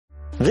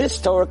This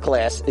Torah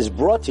class is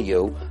brought to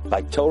you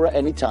by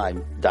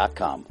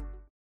TorahAnytime.com.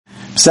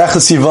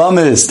 Mesechus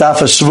Yevamos, Daf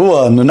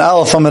Shavua, Nun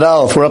Aleph Amud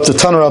Aleph. We're up to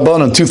Tana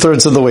Rabbanan,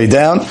 2/3 of the way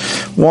down.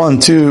 1,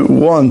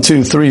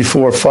 2, 3,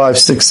 4, 5,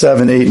 6,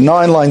 7, 8,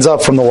 9 lines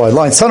up from the wide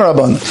lines. Tana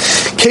Rabbanan.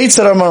 Kate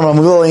said, in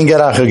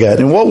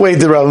what way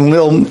did Rabbi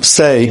Gamliel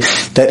say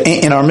that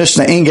in our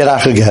Mishnah, ain't get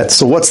achaget?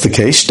 So what's the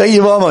case? Shtei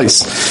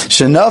Yevamos.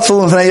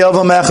 Shenafel v'nei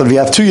Yavam echad. We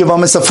have two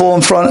Yevamos that fall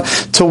in front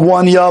to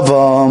one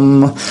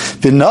Yavam.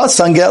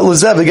 V'nasan get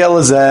lezeh v'get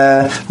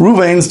lezeh.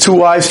 Reuven's two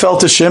wives fell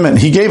to Shimon.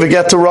 He gave a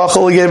get to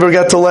Rachel, he gave her a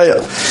get to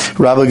Leah.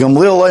 Rabbi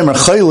Gamliel Leimer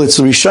Chaylitz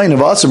Rishayin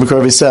of Aser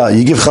B'Kar V'Seh.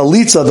 You give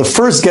chalitza, the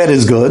first get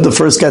is good, the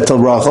first get to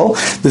Rachel,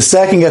 the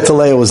second get to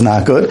Leah was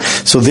not good.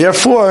 So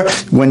therefore,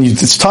 when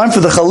it's time for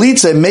the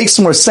chalitza, it makes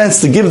more sense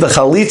to give the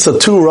chalitza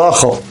to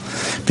Rachel,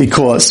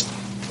 because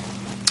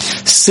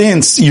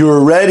since you're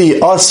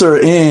already usher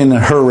in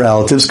her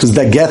relatives, because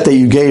that get that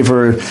you gave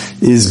her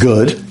is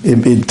good,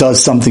 it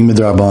does something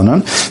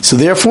midrabanan. So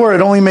therefore,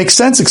 it only makes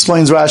sense,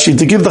 explains Rashi,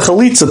 to give the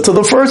chalitza to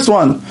the first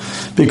one,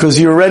 because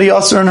you're already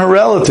usher in her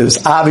relatives.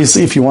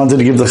 Obviously, if you wanted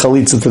to give the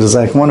chalitza to the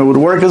second one, it would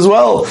work as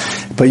well,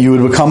 but you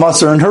would become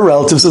usher in her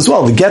relatives as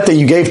well. The get that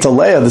you gave to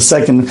Leah, the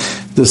second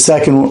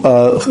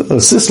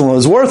sister-in-law,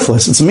 is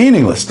worthless. It's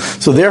meaningless.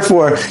 So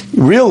therefore,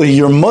 really,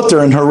 you're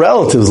mutter in her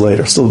relatives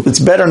later. So it's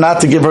better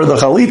not to give her the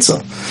chalitza.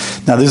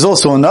 Now, there's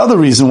also another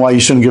reason why you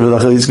shouldn't give her the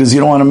chalitza, because you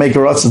don't want to make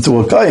her ratzah to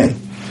a kayin.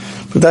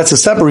 But that's a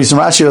separate reason.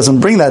 Rashi doesn't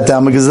bring that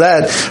down, because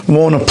that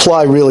won't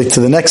apply really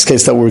to the next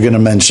case that we're going to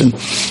mention.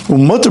 You're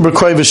mutter the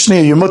kroi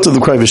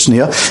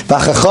v'shniya. The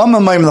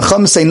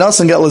chacham say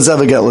nasan get lezeh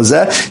v'get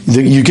lezeh.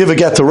 You give a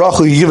get to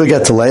Rachel, you give a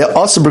get to Leah.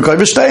 Aser b'kroi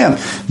v'shteihem.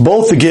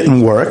 Both are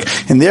getting work,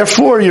 and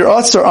therefore you're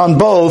aser on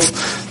both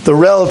the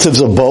relatives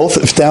of both.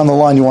 If down the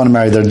line you want to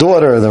marry their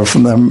daughter, or they're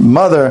from their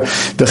mother,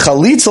 the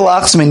chalitza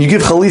lachsman, you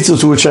give chalitza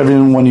to whichever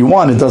one you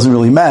want. It doesn't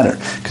really matter,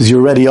 because you're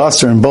already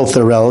aser in both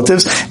their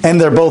relatives, and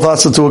they're both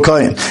aser to a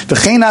kohen.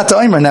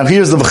 Now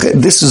here's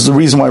this is the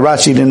reason why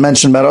Rashi didn't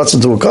mention about aser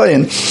to a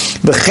kohen. And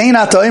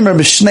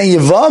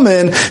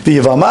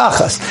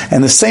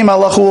the same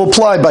halacha will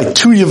apply by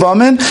two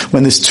Yevamin,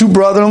 when there's two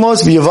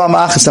brother-in-laws, v'Yevam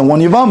achas and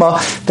one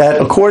Yevama,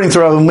 that according to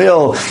Rabbi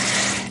Gamliel,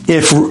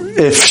 if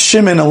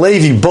Shimon and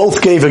Levi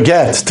both gave a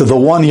get to the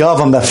one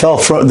Yavam that fell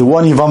from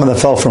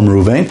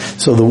Reuven,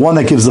 so the one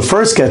that gives the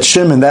first get,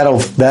 Shimon,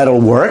 that'll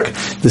work.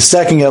 The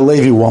second get,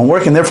 Levi, won't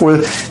work, and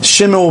therefore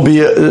Shimon will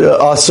be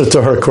usher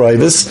to her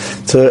krivus,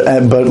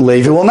 but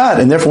Levi will not.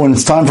 And therefore, when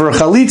it's time for a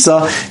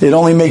chalitza, it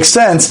only makes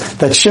sense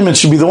that Shimon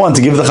should be the one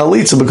to give the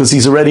chalitza, because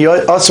he's already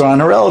usher on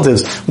her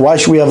relatives. Why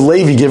should we have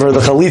Levi give her the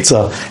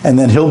chalitza, and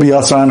then he'll be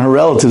usher on her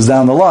relatives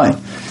down the line?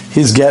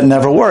 His get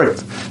never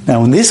worked.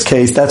 Now, in this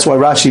case, that's why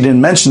Rashi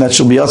didn't mention that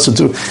she'll be usher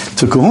to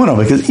Kahuna,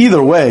 because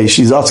either way,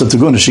 she's usher to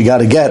Kahuna. She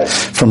got a get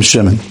from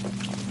Shimon. In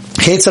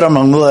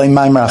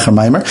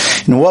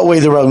what way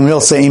did Rabbi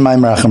Gamliel say in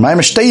Maimer Acher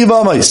Maimer? Shtei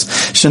Yevamos.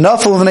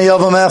 Shenafel v'nei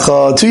Yavam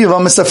echad. Two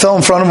Yevamos that fell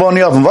in front of one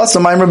Yavam. Vasa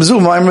Maimer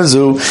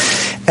b'zu.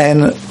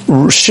 And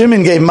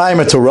Shimon gave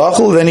Maimer to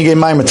Rachel, then he gave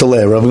Maimer to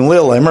Leah. Rabbi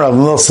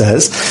Gamliel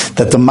says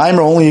that the Maimer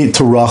only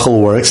to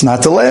Rachel works,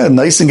 not to Leah.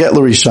 Nice and get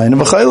l'rishayin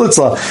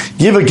v'chaylitzla.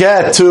 Give a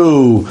get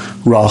to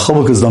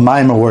Rachel, because the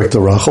Maimer worked to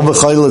Rachel,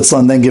 v'chaylitzla,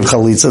 and then give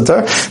chalitza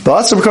to her. The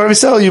Aser b'kar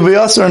v'sel, you be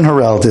Aser and her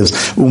relatives.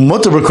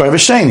 Umutter b'kar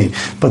v'sheni.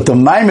 But the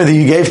Maimer that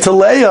you gave to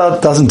Leah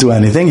doesn't do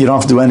anything. You don't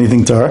have to do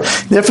anything to her.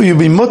 Therefore, you'll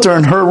be mutter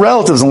and her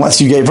relatives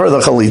unless you gave her the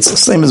chalitza.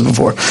 Same as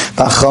before.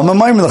 The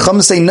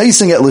Chacham say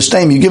nice and get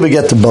l'shteim. You give a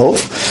get to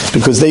both,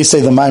 because they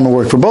say the Maimer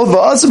worked for both.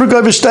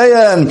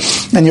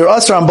 And you're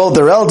usher on both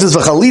the relatives.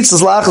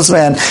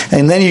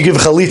 And then you give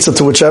chalitza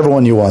to whichever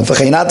one you want. And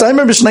the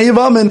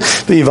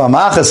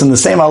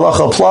same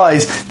halacha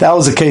applies. That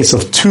was a case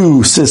of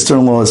two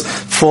sister-in-laws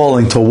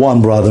falling to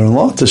one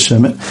brother-in-law, to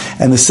Shimon.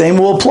 And the same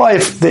will apply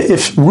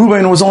if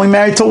Reuben was only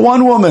married to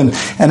one woman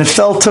and it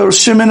fell to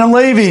Shimon and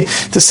Levi.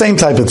 The same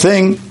type of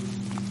thing.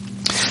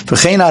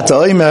 Very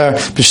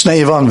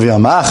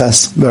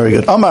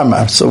good.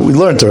 So we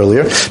learned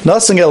earlier. In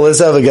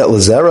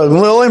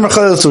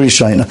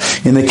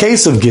the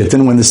case of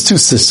Gittin, when there's two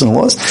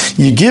sister-in-laws,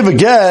 you give a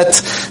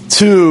get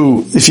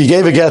to, if you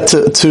gave a get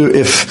to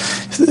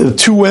if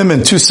two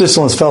women, two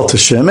sister-in-laws fell to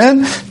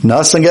Shimon,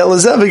 Nasan get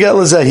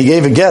lezeh, he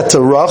gave a get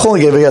to Rachel,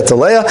 he gave a get to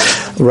Leah.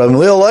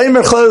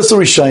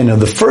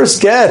 The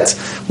first get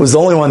was the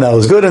only one that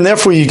was good, and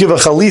therefore you give a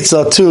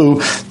chalitza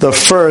to the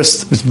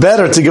first. It's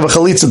better to give a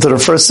chalitza to the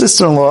first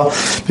sister-in-law,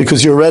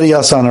 because you're already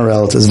us on her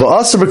relatives.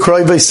 But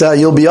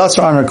you'll be us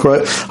on her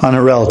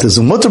relatives.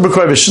 But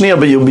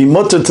you'll be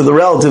mutter to the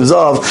relatives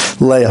of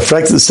Leah.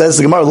 It says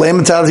the Gemara,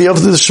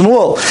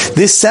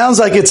 this sounds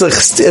like it's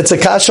a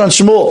kash on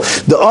Shmuel.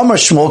 The Amar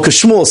Shmuel, because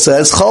Shmuel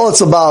says,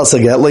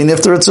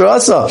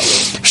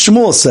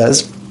 Shmuel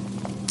says,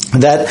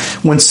 that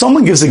when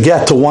someone gives a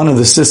get to one of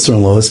the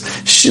sister-in-laws,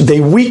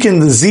 they weaken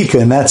the zika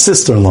in that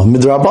sister-in-law,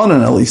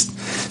 midrabanan at least.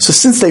 So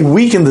since they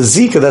weaken the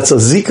zika, that's a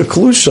zika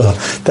klusha,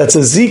 that's a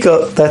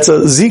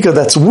zika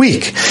that's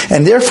weak,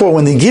 and therefore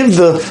when they give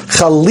the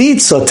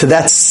chalitza to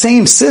that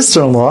same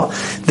sister-in-law,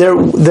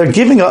 they're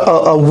giving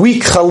a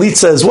weak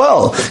chalitza as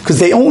well, because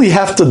they only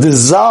have to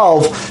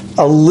dissolve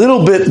a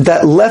little bit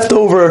that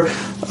leftover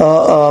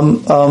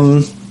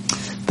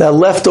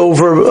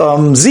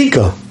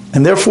zika.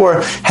 And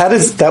therefore,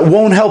 that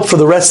won't help for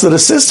the rest of the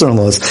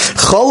sister-in-laws.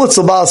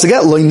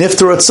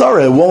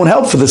 It won't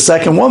help for the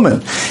second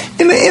woman.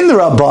 In the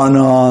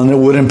Rabbanon, it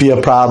wouldn't be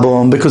a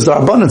problem, because the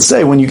Rabbanon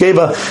say when you gave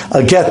a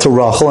get to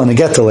Rachel and a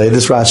get to Leah,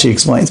 this Rashi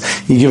explains,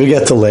 you give a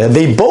get to Leah,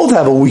 they both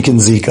have a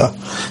weakened zika.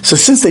 So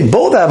since they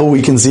both have a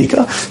weakened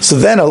zika, so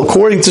then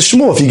according to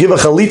Shmuel, if you give a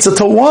chalitza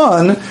to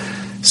one,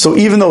 so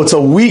even though it's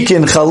a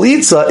weakened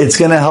chalitza, it's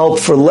going to help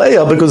for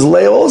Leah, because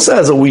Leah also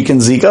has a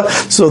weakened zika.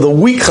 So the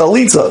weak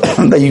chalitza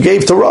that you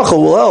gave to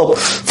Rachel will help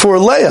for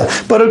Leah.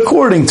 But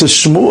according to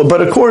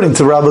Rabbi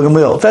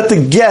Gamliel, that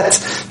the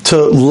get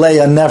to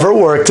Leah never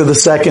worked to the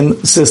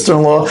second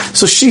sister-in-law,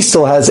 so she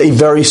still has a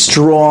very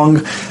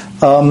strong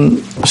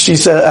she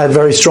said had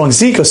very strong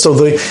zika, so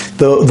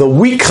the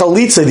weak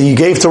chalitza that you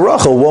gave to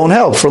Rachel won't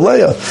help for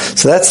Leah.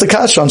 So that's the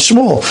kasha on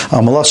Shmuel.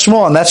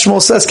 Shmuel, and that Shmuel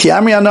says, Ki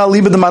amri ana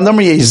liba de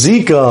mandamar ye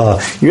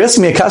zika. You're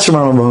asking me a kasha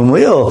from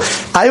Gamliel.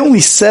 I only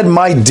said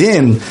my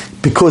din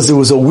because there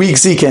was a weak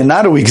zika and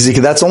not a weak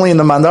zika. That's only in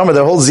the mandamar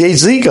that holds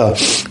yesh zika.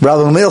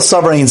 Rabbi Gamliel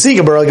savar ain't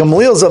zika, but Rabbi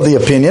Gamliel is of the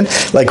opinion,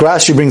 like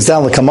Rashi brings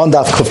down the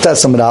Kamandaf Kuftet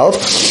Samad Aleph,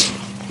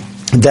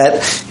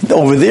 that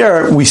over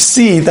there we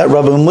see that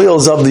Rabbi Gamliel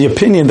is of the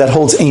opinion that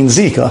holds Ein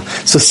Zika.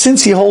 So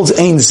since he holds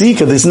Ein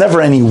Zika, there's never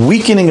any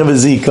weakening of a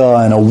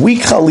Zika and a weak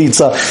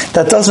Chalitza.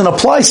 That doesn't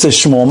apply to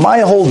Shmuel.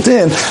 My whole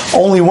din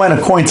only went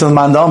according to the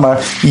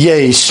Mandamar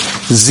Yesh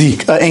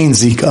Zika, Ein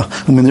Zika.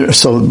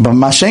 So, but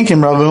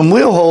Mashenkim Rabbi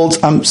Gamliel holds,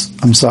 I'm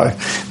sorry,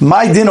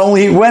 my din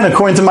only went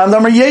according to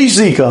Mandamar Yesh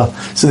Zika.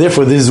 So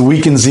therefore there's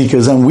weakened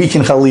Zikas and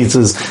weakened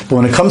Chalitzas. But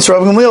when it comes to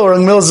Rabbi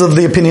Gamliel is of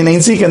the opinion Ein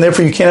Zika, and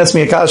therefore you can't ask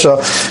me a kasha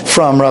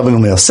from Rabbi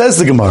Gamliel. Says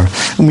the Gemara,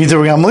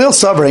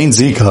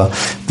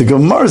 the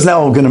Gemara is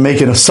now going to make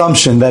an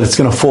assumption that it's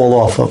going to fall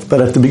off of.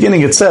 But at the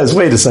beginning it says,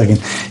 wait a second,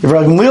 if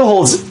Rabbi Gamliel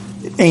holds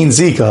Ein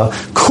Zika,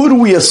 could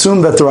we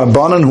assume that the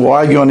Rabbanan who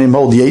argue on him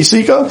hold Yesh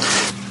Zika?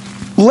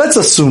 Let's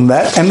assume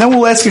that, and then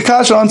we'll ask a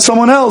kasha on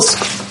someone else.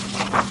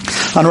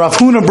 On Rav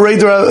Huna,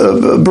 Bereid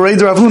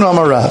Rav Huna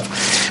Amar Rav.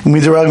 From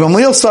the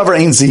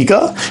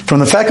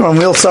fact that Rav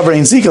Gamliel Savar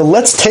Ein Zika,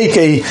 let's take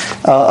a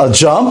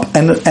jump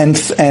and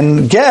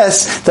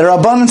guess that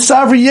Rabbanan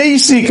Savar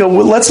Yesh Zika.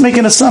 Let's make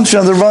an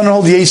assumption that Rabbanan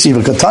hold Yesh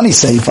Zika. Katani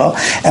Seifa.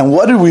 And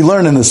what did we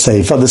learn in the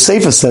Seifa? The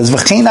Seifa says, the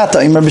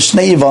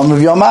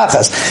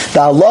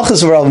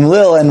halachas of Rav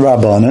Gamliel and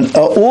Rabbanan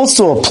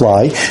also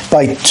apply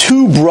by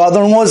two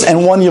brother-in-laws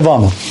and one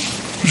Yavama.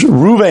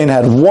 Ruvain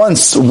had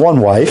one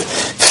wife,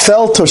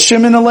 fell to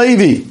Shimon and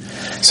Levi.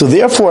 So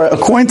therefore,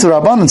 according to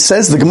Rabbanan,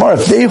 says the Gemara,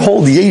 if they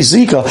hold Yesh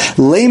Zika,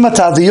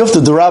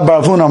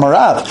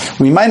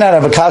 we might not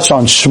have a kasha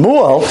on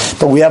Shmuel,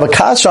 but we have a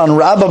kasha on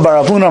Rabba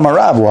bar Avuna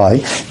Marav. Why?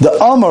 The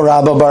Amar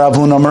Rabba bar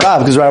Avuna Marav,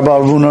 because Rabba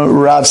bar Avuna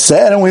Marav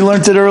said, and we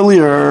learned it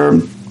earlier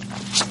in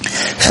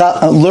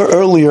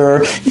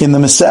the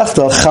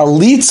Masechta,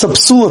 chalitza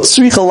psula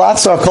tzricha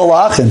latzar kol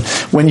achin.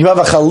 When you have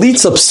a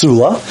chalitza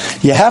psula,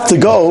 you have to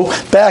go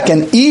back,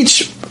 and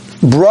each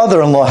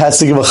brother-in-law has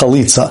to give a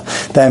chalitza.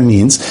 That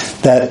means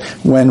that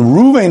when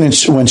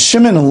when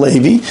Shimon and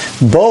Levi,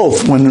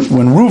 both, when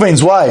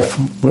Ruvain's wife,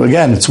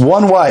 again, it's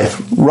one wife,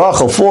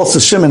 Rachel, falls to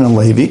Shimon and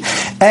Levi,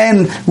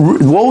 and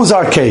what was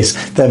our case?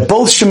 That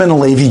both Shimon and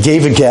Levi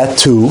gave a get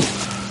to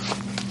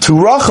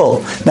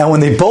Rachel. Now, when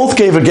they both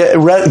gave a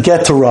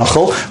get to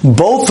Rachel,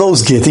 both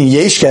those getting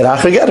yesh get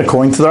acher get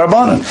according to the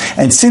Rabbanan.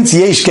 And since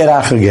yesh get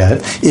acher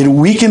get, it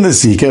weakened the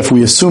zika. If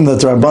we assume that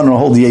the Rabbanan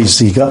hold the yesh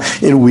zika,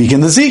 it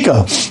weakened the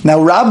zika.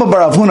 Now, Rabba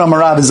bar Avuna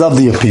Marav is of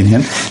the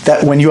opinion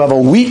that when you have a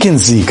weakened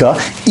zika,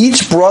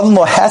 each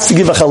brother-in-law has to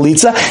give a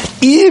chalitza,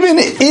 even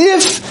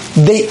if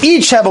they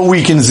each have a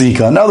weakened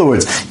zika. In other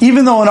words,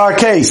 even though in our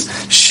case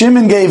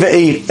Shimon gave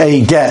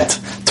a get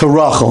to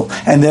Rachel,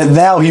 and then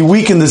now he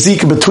weakened the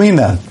zika between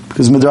them,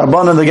 because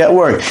midrabanan they get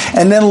work.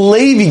 And then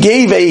Levi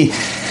gave a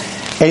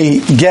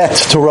get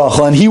to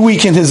Rachel, and he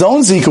weakened his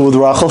own zika with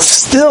Rachel.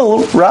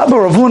 Still, Rabbi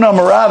Rav Huna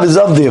Marav is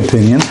of the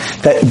opinion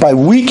that by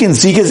weakened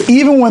zikas,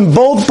 even when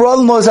both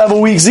brother-in-laws have a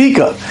weak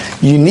zika,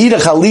 you need a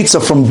chalitza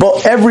from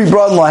both. Every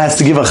brother-in-law has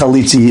to give a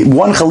chalitza.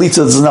 One chalitza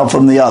doesn't help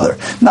from the other.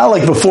 Not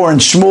like before in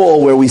Shmuel,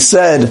 where we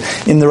said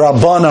in the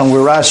Rabbanan,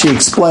 where Rashi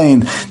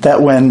explained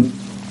that when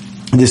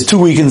there's two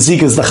weakened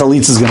zikas, the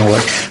chalitza is going to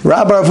work.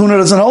 Rabbi Rav Huna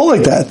doesn't hold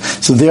like that.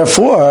 So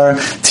therefore,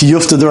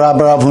 tiyufta the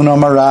Rabbi Rav Huna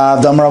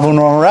Marav, dam Rav Huna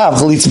Marav,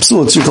 chalitza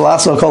psula,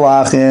 tzrikalasa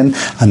kolachin,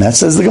 and that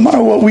says the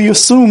Gemara, what we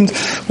assumed,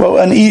 well,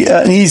 an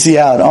easy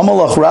out.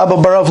 Amalach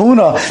Rabbi bar Rav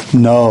Huna.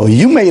 No,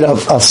 you made an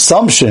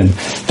assumption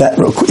that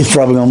if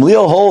Rabbi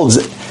Gamliel holds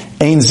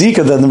Ein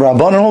Zika, then the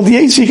Rabbanan hold the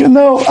Ein Zika.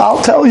 No,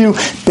 I'll tell you,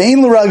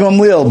 Bein l'Rav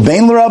Gamliel,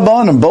 Bein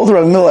l'Rabbanan, both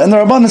Rav Gamliel and the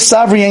Rabbanan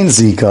Savri Ein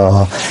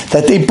Zika,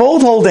 that they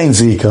both hold Ein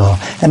Zika.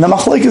 And the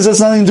Machlekes has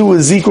nothing to do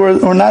with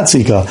Zika or not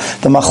Zika.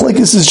 The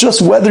Machlekes is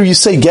just whether you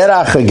say get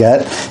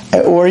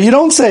get, or you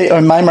don't say, or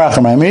Maim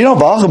Rachamayim, you don't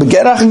but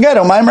get get,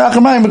 or Maim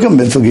Rachamayim become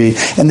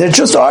Mitfagi. And they're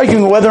just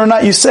arguing whether or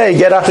not you say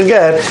get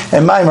get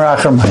and Maim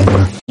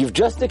Rachamayim. You've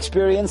just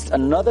experienced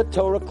another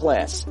Torah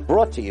class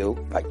brought to you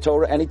by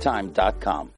TorahAnytime.com.